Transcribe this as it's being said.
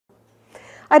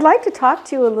I'd like to talk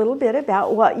to you a little bit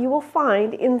about what you will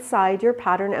find inside your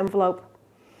pattern envelope.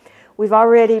 We've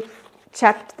already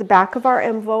checked the back of our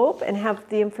envelope and have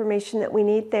the information that we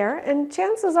need there, and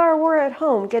chances are we're at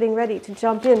home getting ready to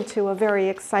jump into a very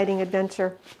exciting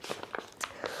adventure.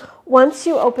 Once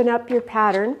you open up your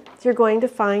pattern, you're going to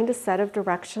find a set of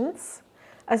directions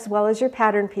as well as your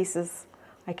pattern pieces.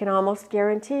 I can almost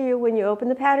guarantee you when you open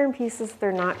the pattern pieces,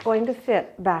 they're not going to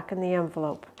fit back in the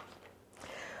envelope.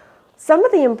 Some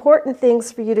of the important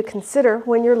things for you to consider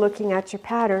when you're looking at your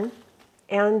pattern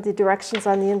and the directions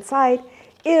on the inside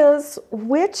is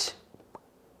which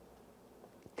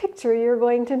picture you're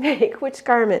going to make, which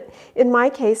garment. In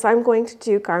my case, I'm going to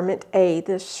do garment A,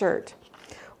 this shirt.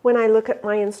 When I look at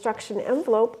my instruction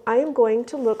envelope, I am going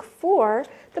to look for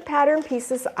the pattern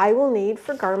pieces I will need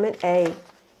for garment A.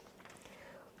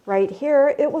 Right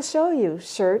here, it will show you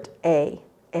shirt A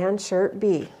and shirt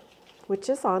B, which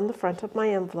is on the front of my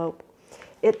envelope.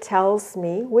 It tells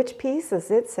me which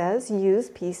pieces. It says use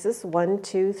pieces 1,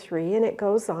 2, 3, and it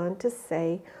goes on to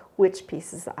say which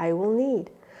pieces I will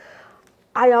need.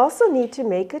 I also need to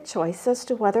make a choice as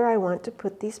to whether I want to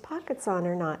put these pockets on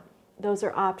or not. Those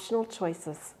are optional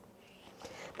choices.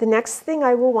 The next thing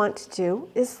I will want to do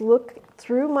is look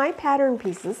through my pattern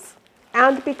pieces,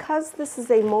 and because this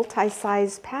is a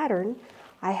multi-size pattern,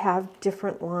 I have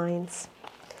different lines.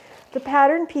 The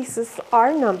pattern pieces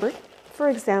are numbered. For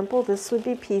example, this would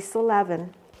be piece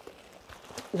 11.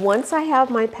 Once I have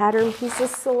my pattern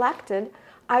pieces selected,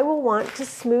 I will want to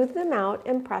smooth them out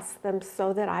and press them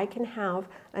so that I can have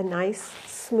a nice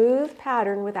smooth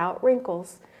pattern without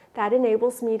wrinkles. That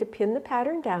enables me to pin the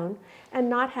pattern down and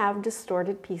not have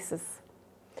distorted pieces.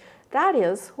 That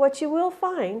is what you will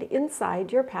find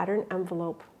inside your pattern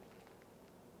envelope.